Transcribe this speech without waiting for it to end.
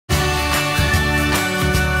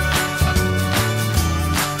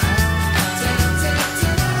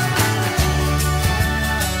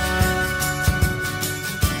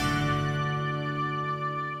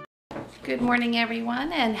Good morning,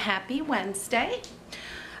 everyone, and happy Wednesday.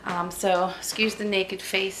 So excuse the naked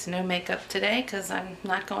face, no makeup today because I'm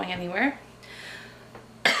not going anywhere.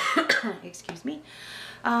 Excuse me.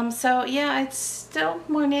 So yeah, it's still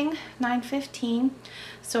morning, 9:15.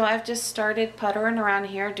 So I've just started puttering around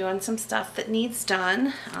here doing some stuff that needs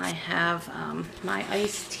done. I have my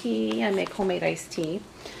iced tea. I make homemade iced tea.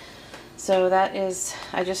 So that is,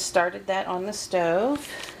 I just started that on the stove.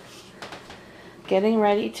 Getting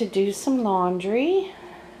ready to do some laundry.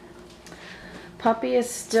 Puppy is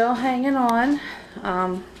still hanging on.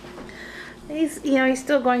 He's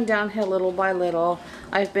still going downhill little by little.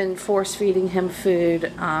 I've been force feeding him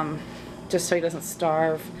food just so he doesn't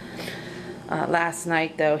starve. Last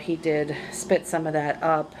night though, he did spit some of that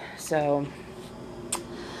up, so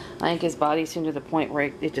I think his body's soon to the point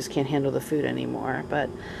where it just can't handle the food anymore. But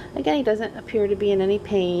again, he doesn't appear to be in any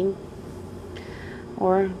pain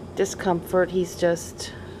or discomfort. He's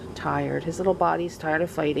just tired. His little body's tired of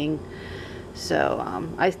fighting. So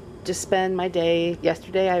I just spend my day.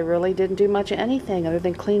 Yesterday I really didn't do much of anything other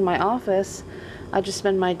than clean my office. I just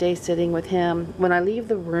spend my day sitting with him. When I leave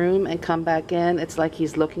the room and come back in, it's like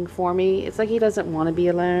he's looking for me. It's like he doesn't want to be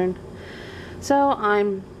alone. So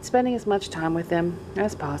I'm spending as much time with him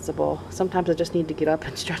as possible. Sometimes I just need to get up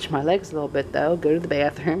and stretch my legs a little bit though, go to the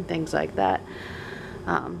bathroom, things like that.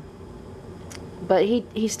 But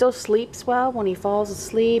he still sleeps well. When he falls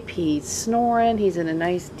asleep, he's snoring. He's in a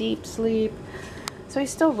nice deep sleep. So he's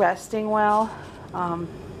still resting well.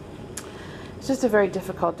 It's just a very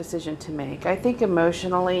difficult decision to make. I think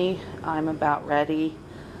emotionally, I'm about ready.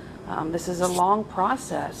 This is a long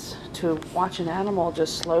process to watch an animal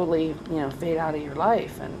just slowly, fade out of your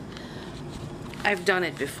life. And I've done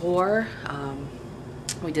it before.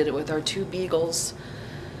 We did it with our two beagles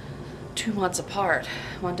 2 months apart.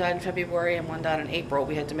 One died in February and one died in April.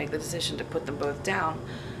 We had to make the decision to put them both down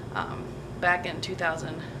back in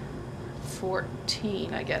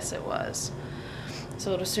 2014, I guess it was.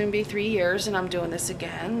 So it'll soon be 3 years and I'm doing this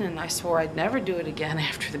again, and I swore I'd never do it again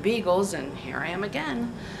after the beagles, and here I am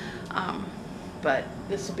again. But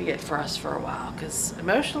this will be it for us for a while because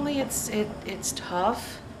emotionally it's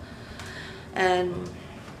tough. And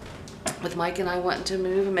with Mike and I wanting to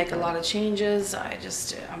move and make a lot of changes,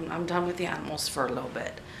 I'm done with the animals for a little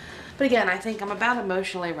bit. But again, I think I'm about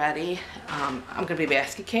emotionally ready. I'm going to be a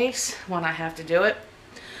basket case when I have to do it.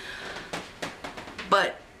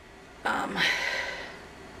 But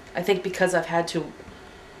I think because I've had to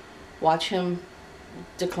watch him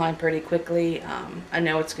decline pretty quickly, I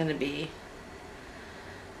know it's going to be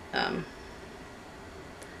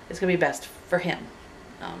best for him.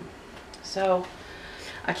 So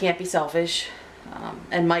I can't be selfish.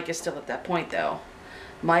 And Mike is still at that point though.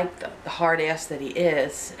 Mike, the hard ass that he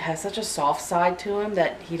is, has such a soft side to him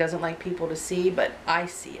that he doesn't like people to see, but I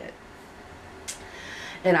see it.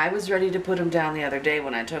 And I was ready to put him down the other day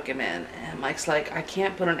when I took him in. And Mike's like, I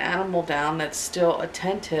can't put an animal down that's still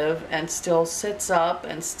attentive and still sits up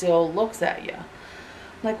and still looks at you.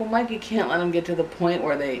 I'm like, well, Mike, you can't let them get to the point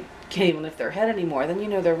where they can't even lift their head anymore. Then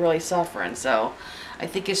they're really suffering. So I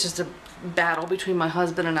think it's just a battle between my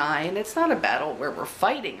husband and I. And it's not a battle where we're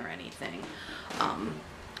fighting or anything.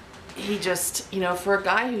 He just, for a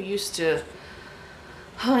guy who used to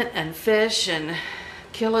hunt and fish and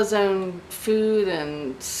kill his own food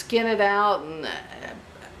and skin it out, and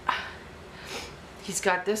he's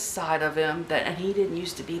got this side of him and he didn't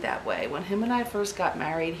used to be that way. When him and I first got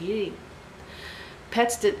married,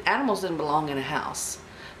 animals didn't belong in a house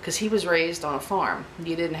because he was raised on a farm.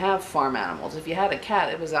 You didn't have farm animals. If you had a cat,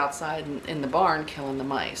 it was outside in the barn killing the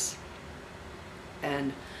mice.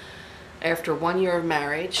 And after 1 year of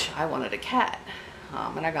marriage, I wanted a cat.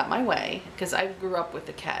 And I got my way because I grew up with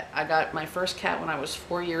a cat. I got my first cat when I was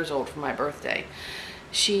 4 years old for my birthday.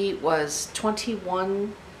 She was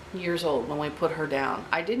 21 years old when we put her down.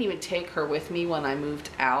 I didn't even take her with me when I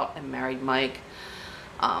moved out and married Mike,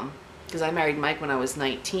 because I married Mike when I was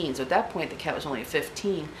 19. So at that point the cat was only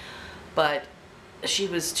 15, but she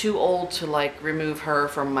was too old to remove her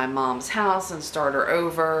from my mom's house and start her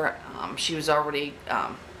over. She was already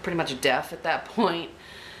pretty much deaf at that point.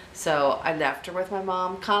 So I left her with my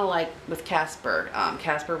mom, kind of like with Casper.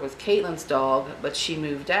 Casper was Caitlin's dog, but she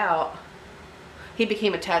moved out. He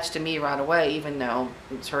became attached to me right away, even though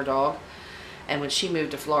it was her dog. And when she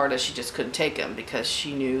moved to Florida, she just couldn't take him because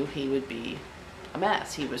she knew he would be a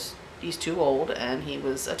mess. He's too old and he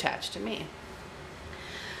was attached to me.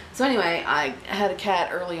 So anyway, I had a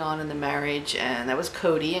cat early on in the marriage, and that was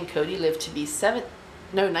Cody. And Cody lived to be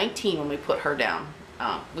 19 when we put her down.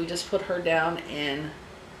 We just put her down in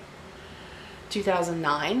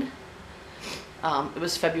 2009. It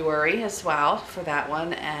was February as well for that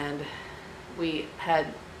one, and we had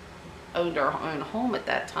owned our own home at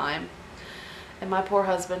that time. And my poor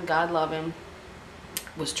husband, God love him,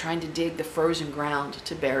 was trying to dig the frozen ground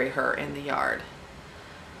to bury her in the yard.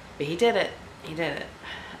 But he did it. He did it.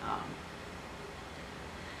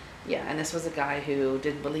 Yeah, and this was a guy who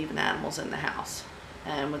didn't believe in animals in the house.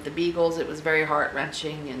 And with the beagles, it was very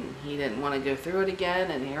heart-wrenching, and he didn't want to go through it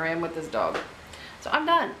again, and here I am with this dog. So I'm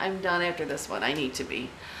done. I'm done after this one. I need to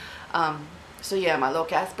be. So yeah, my little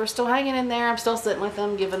Casper's still hanging in there. I'm still sitting with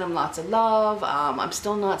him, giving him lots of love. I'm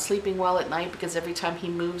still not sleeping well at night because every time he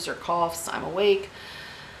moves or coughs, I'm awake.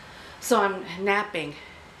 So I'm napping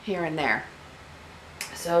here and there.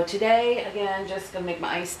 So today, again, just gonna make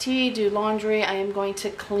my iced tea, do laundry. I am going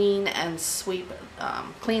to clean and sweep,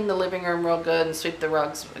 clean the living room real good and sweep the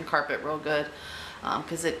rugs and carpet real good,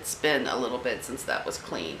 because it's been a little bit since that was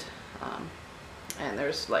cleaned. And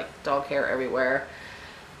there's like dog hair everywhere.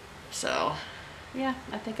 So yeah,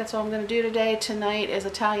 I think that's all I'm gonna do today. Tonight is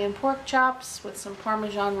Italian pork chops with some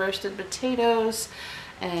Parmesan roasted potatoes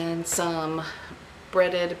and some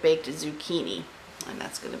breaded baked zucchini. And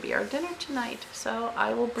that's going to be our dinner tonight. So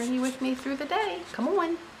I will bring you with me through the day. Come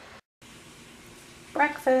on.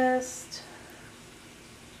 Breakfast.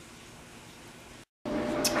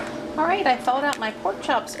 Alright, I thawed out my pork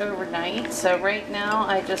chops overnight. So right now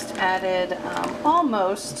I just added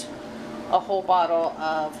almost a whole bottle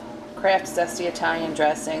of Kraft Zesty Italian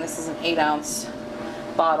dressing. This is an 8-ounce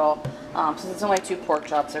bottle. Since it's only 2 pork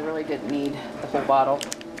chops, I really didn't need the whole bottle.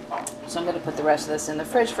 So I'm going to put the rest of this in the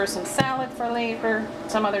fridge for some salad for later,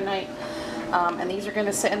 some other night. And these are going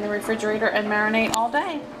to sit in the refrigerator and marinate all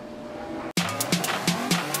day.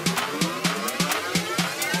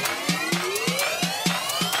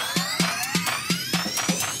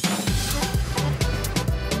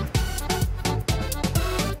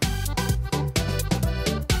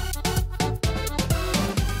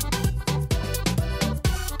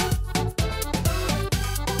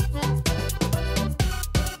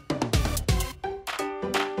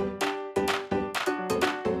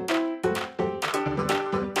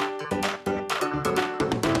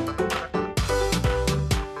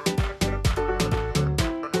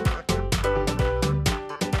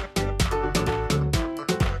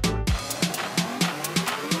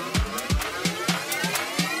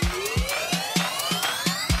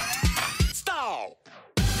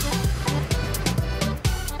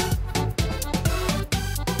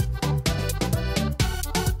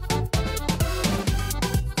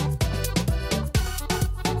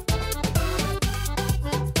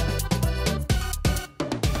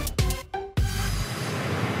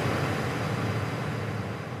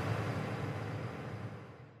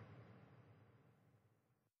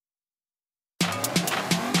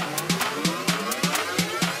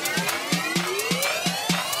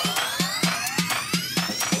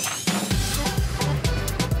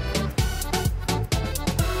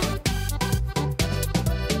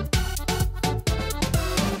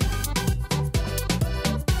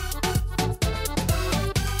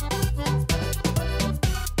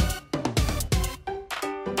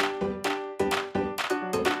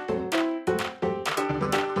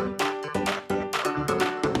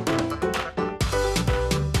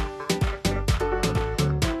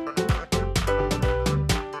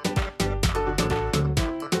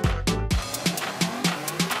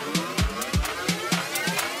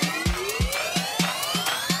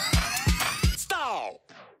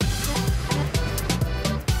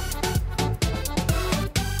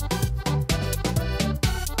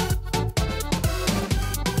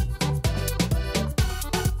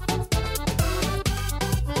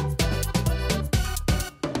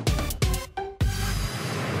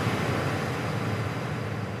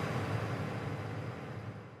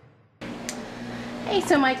 Hey,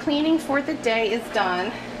 so my cleaning for the day is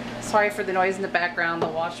done. Sorry for the noise in the background, the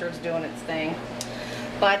washer is doing its thing.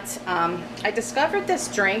 But I discovered this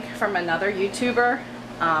drink from another YouTuber,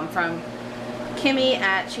 from Kimmy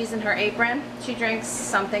at She's in Her Apron. She drinks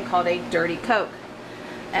something called a Dirty Coke,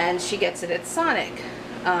 and she gets it at Sonic.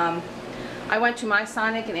 I went to my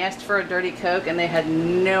Sonic and asked for a Dirty Coke, and they had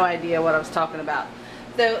no idea what I was talking about.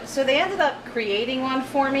 So they ended up creating one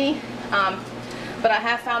for me. But I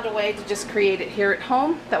have found a way to just create it here at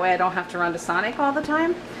home. That way I don't have to run to Sonic all the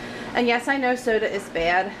time. And yes, I know soda is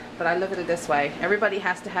bad, but I look at it this way. Everybody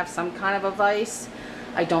has to have some kind of a vice.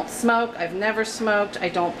 I don't smoke. I've never smoked. I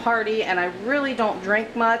don't party. And I really don't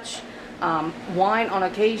drink much. Wine on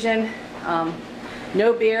occasion.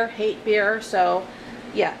 No beer. Hate beer. So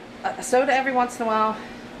yeah, a soda every once in a while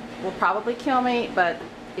will probably kill me. But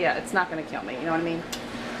yeah, it's not going to kill me. You know what I mean?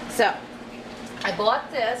 So I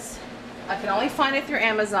bought this I can only find it through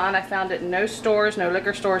Amazon. I found it in no stores, no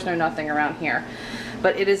liquor stores, no nothing around here.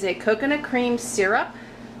 But it is a coconut cream syrup.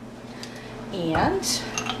 And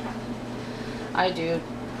I do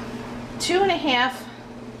 2.5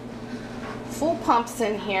 full pumps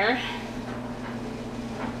in here.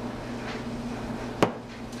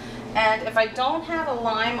 And if I don't have a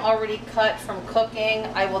lime already cut from cooking,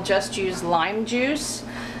 I will just use lime juice.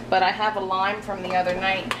 But I have a lime from the other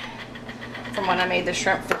night from when I made the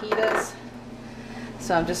shrimp fajitas.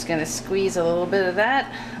 So I'm just going to squeeze a little bit of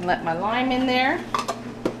that and let my lime in there.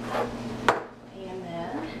 And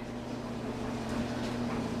then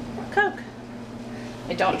Coke.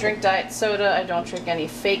 I don't drink diet soda. I don't drink any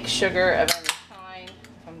fake sugar of any kind.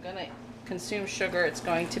 If I'm going to consume sugar, it's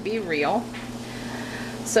going to be real.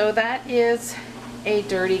 So that is a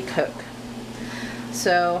dirty Coke.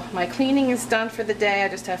 So my cleaning is done for the day. I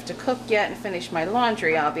just have to cook yet and finish my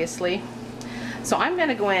laundry, obviously. So I'm going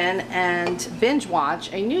to go in and binge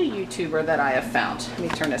watch a new YouTuber that I have found. Let me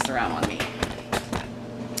turn this around on me.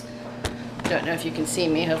 Don't know if you can see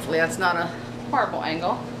me. Hopefully that's not a horrible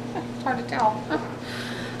angle. It's hard to tell.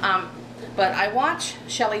 But I watch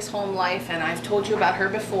Shelly's Home Life, and I've told you about her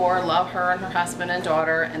before. Love her and her husband and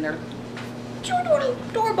daughter, and they're cute,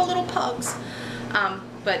 adorable little pugs.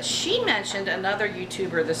 But she mentioned another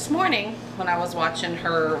YouTuber this morning when I was watching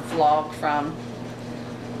her vlog from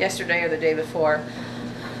yesterday or the day before.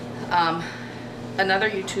 Another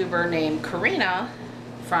YouTuber named Karina,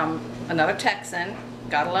 from another Texan.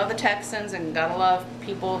 Gotta love the Texans, and gotta love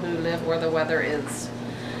people who live where the weather is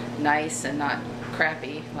nice and not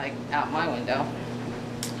crappy like out my window.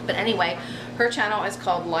 But anyway, her channel is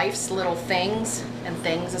called Life's Little Things, and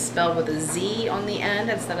things is spelled with a Z on the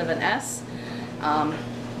end instead of an S.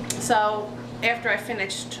 So after I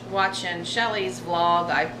finished watching Shelly's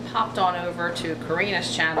vlog, I popped on over to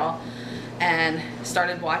Karina's channel and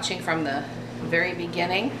started watching from the very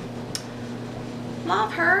beginning.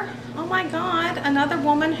 Love her. Oh my God. Another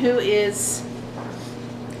woman who is,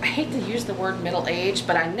 I hate to use the word middle-aged,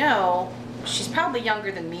 but I know she's probably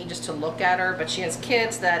younger than me just to look at her, but she has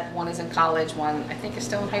kids that one is in college, one I think is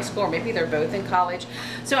still in high school, or maybe they're both in college.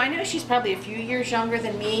 So I know she's probably a few years younger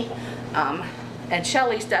than me. And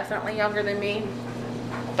Shelly's definitely younger than me,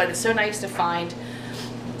 but it's so nice to find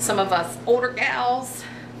some of us older gals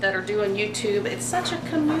that are doing YouTube. It's such a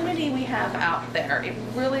community we have out there. It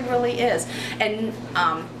really, really is. And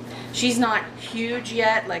she's not huge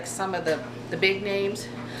yet, like some of the big names,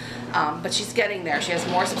 but she's getting there. She has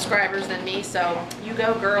more subscribers than me, so you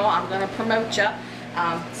go, girl. I'm going to promote you.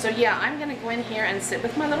 So yeah, I'm going to go in here and sit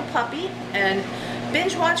with my little puppy and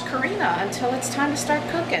binge watch Karina until it's time to start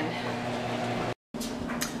cooking.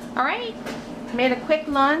 Alright, made a quick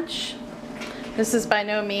lunch. This is by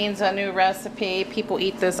no means a new recipe. People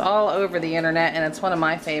eat this all over the internet, and it's one of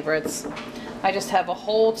my favorites. I just have a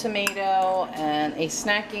whole tomato and a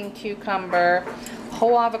snacking cucumber,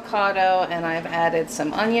 whole avocado, and I've added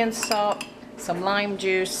some onion salt, some lime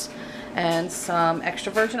juice, and some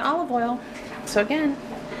extra virgin olive oil. So again,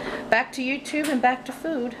 back to YouTube and back to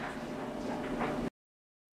food.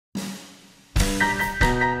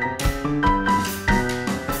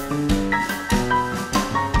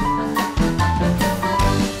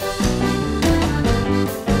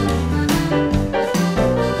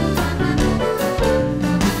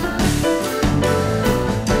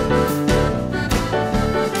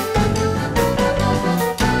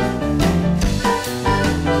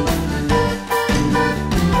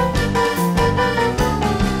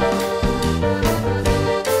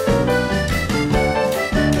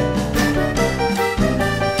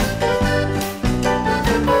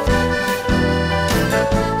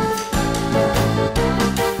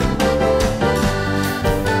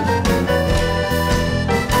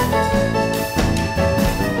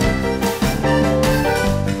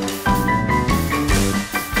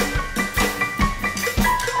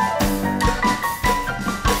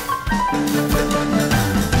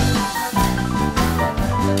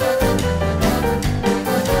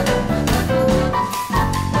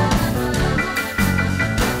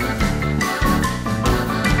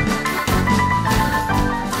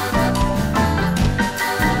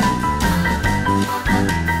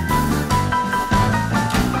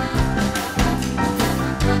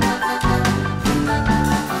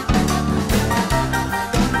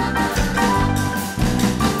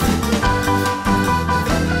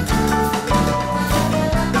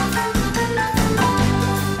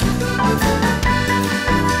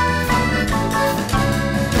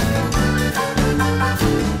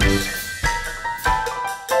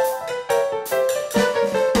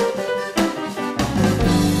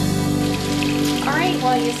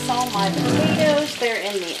 My potatoes, they're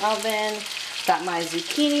in the oven. Got my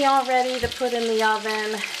zucchini all ready to put in the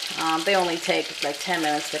oven. They only take like 10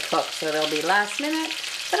 minutes to cook, so they'll be last minute.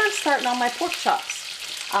 But I'm starting on my pork chops.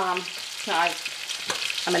 Now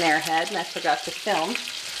I'm an airhead and I forgot to film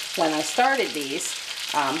when I started these.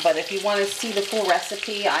 But if you want to see the full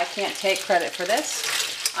recipe, I can't take credit for this.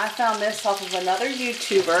 I found this off of another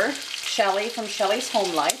YouTuber, Shelly from Shelly's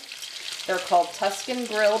Home Life. They're called Tuscan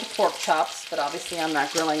Grilled Pork Chops, but obviously I'm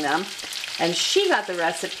not grilling them. And she got the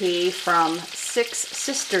recipe from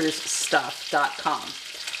sixsistersstuff.com.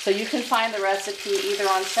 So you can find the recipe either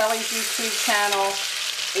on Shelly's YouTube channel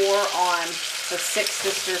or on the Six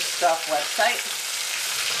Sisters Stuff website.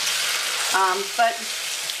 But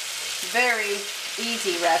very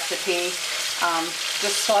easy recipe.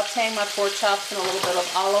 Just sauteing my pork chops in a little bit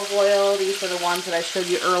of olive oil. These are the ones that I showed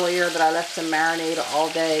you earlier that I left to marinate all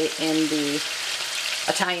day in the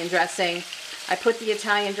Italian dressing. I put the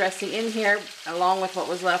Italian dressing in here along with what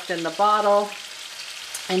was left in the bottle.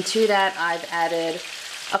 And to that I've added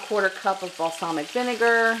a 1/4 cup of balsamic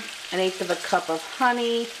vinegar, 1/8 of a cup of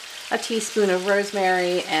honey, a teaspoon of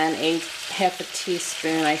rosemary, and half a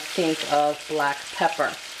teaspoon, I think, of black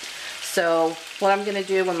pepper. So what I'm going to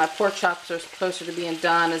do when my pork chops are closer to being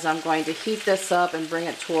done is I'm going to heat this up and bring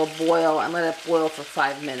it to a boil and let it boil for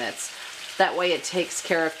 5 minutes. That way it takes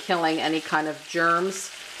care of killing any kind of germs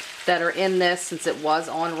that are in this. Since it was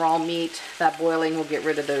on raw meat, that boiling will get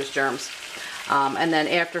rid of those germs. And then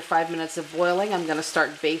after 5 minutes of boiling, I'm going to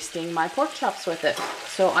start basting my pork chops with it.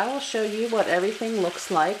 So I will show you what everything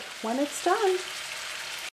looks like when it's done.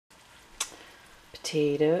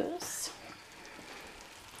 Potatoes,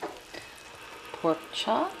 pork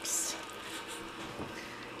chops,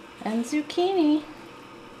 and zucchini.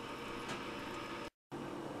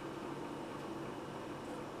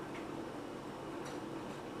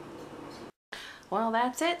 Well,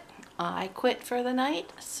 that's it. I quit for the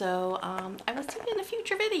night, so I will see you in a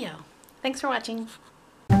future video. Thanks for watching.